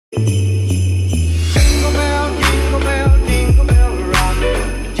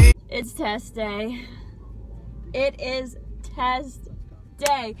test day. It is test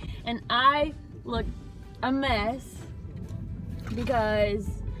day, and I look a mess because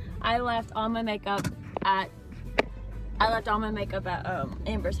I left all my makeup at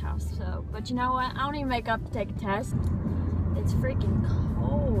Amber's house. So, but you know what? I don't even make up to take a test. It's freaking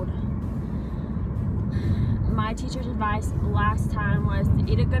cold. My teacher's advice last time was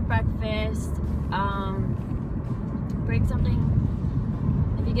to eat a good breakfast, bring something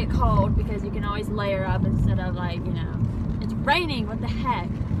if you get cold, because you can always layer up instead of, like, you know, it's raining, what the heck.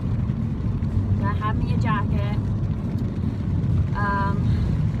 I have me a jacket.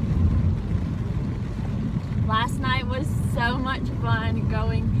 Last night was so much fun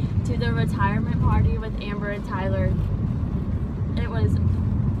going to the retirement party with Amber and Tyler. It was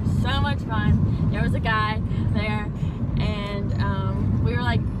so much fun. There was a guy there, and we were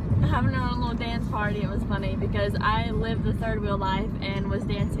like having our own little dance party. It was funny because I lived the third wheel life and was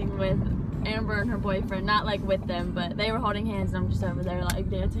dancing with Amber and her boyfriend, not like with them, but they were holding hands and I'm just over there like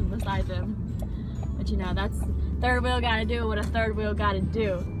dancing beside them. But you know, that's third wheel gotta do what a third wheel gotta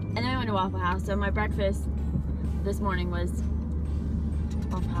do. And then we went to Waffle House, so my breakfast this morning was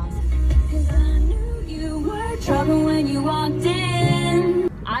Waffle House. 'Cause I knew you were trouble when you walked in.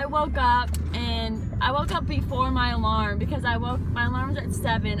 I woke up before my alarm because my alarm was at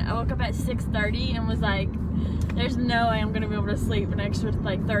 7. I woke up at 6:30 and was like, there's no way I'm gonna be able to sleep an extra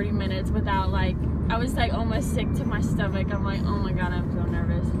like 30 minutes without, like, I was like almost sick to my stomach. I'm like, oh my god, I'm so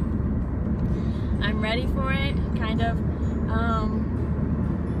nervous. I'm ready for it, kind of.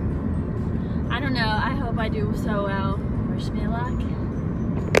 I don't know, I hope I do so well. Wish me luck.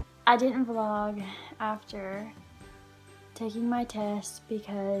 I didn't vlog after taking my test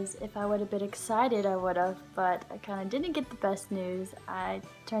because if I would have been excited I would have, but I kind of didn't get the best news.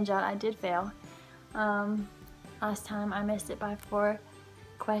 Turns out I did fail. Last time I missed it by 4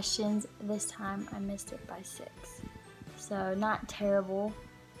 questions. This time I missed it by 6. So not terrible.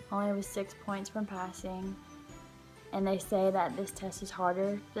 Only was 6 points from passing. And they say that this test is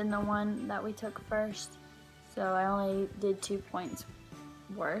harder than the one that we took first. So I only did 2 points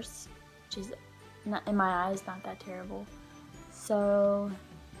worse, which is, not, in my eyes, not that terrible. So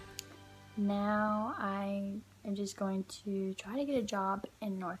now I am just going to try to get a job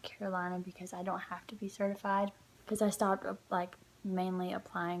in North Carolina because I don't have to be certified. Because I stopped like mainly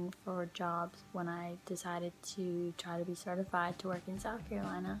applying for jobs when I decided to try to be certified to work in South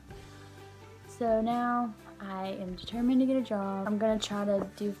Carolina. So now I am determined to get a job. I'm gonna try to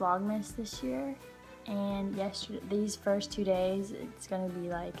do Vlogmas this year. And these first 2 days, it's gonna be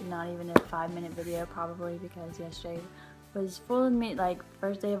like not even a 5-minute video probably, because yesterday was full of me. Like,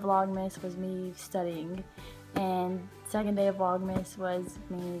 first day of Vlogmas was me studying, and second day of Vlogmas was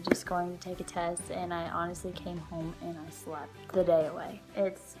me just going to take a test, and I honestly came home and I slept the day away.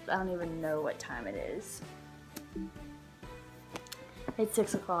 I don't even know what time it is. It's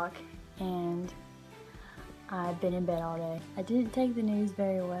 6 o'clock and I've been in bed all day. I didn't take the news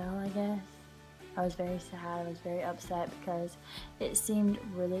very well, I guess. I was very sad, I was very upset because it seemed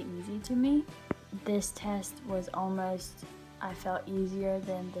really easy to me. This test was almost, I felt, easier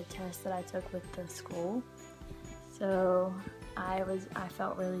than the test that I took with the school. So I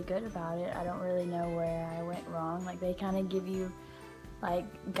felt really good about it. I don't really know where I went wrong. Like, they kind of give you like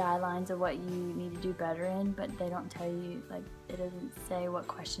guidelines of what you need to do better in, but they don't tell you, like, it doesn't say what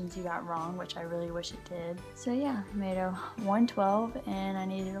questions you got wrong, which I really wish it did. So yeah, I made a 112 and I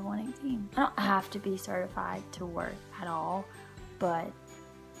needed a 118. I don't have to be certified to work at all, but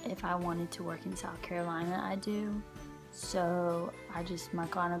if I wanted to work in South Carolina, I do. So my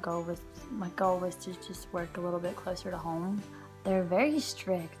goal was to just work a little bit closer to home. They're very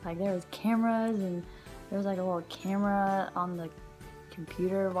strict. Like, there was cameras, and there was like a little camera on the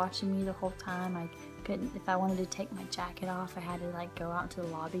computer watching me the whole time. I couldn't, if I wanted to take my jacket off, I had to like go out to the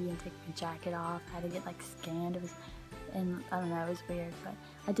lobby and take my jacket off. I had to get like scanned. And I don't know, it was weird, but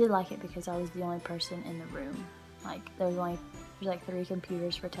I did like it because I was the only person in the room. Like, there's like 3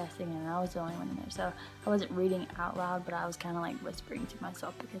 computers for testing, and I was the only one in there. So I wasn't reading out loud, but I was kind of like whispering to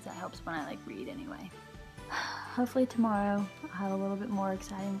myself because that helps when I like read anyway. Hopefully tomorrow I'll have a little bit more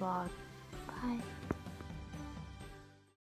exciting vlog. Bye.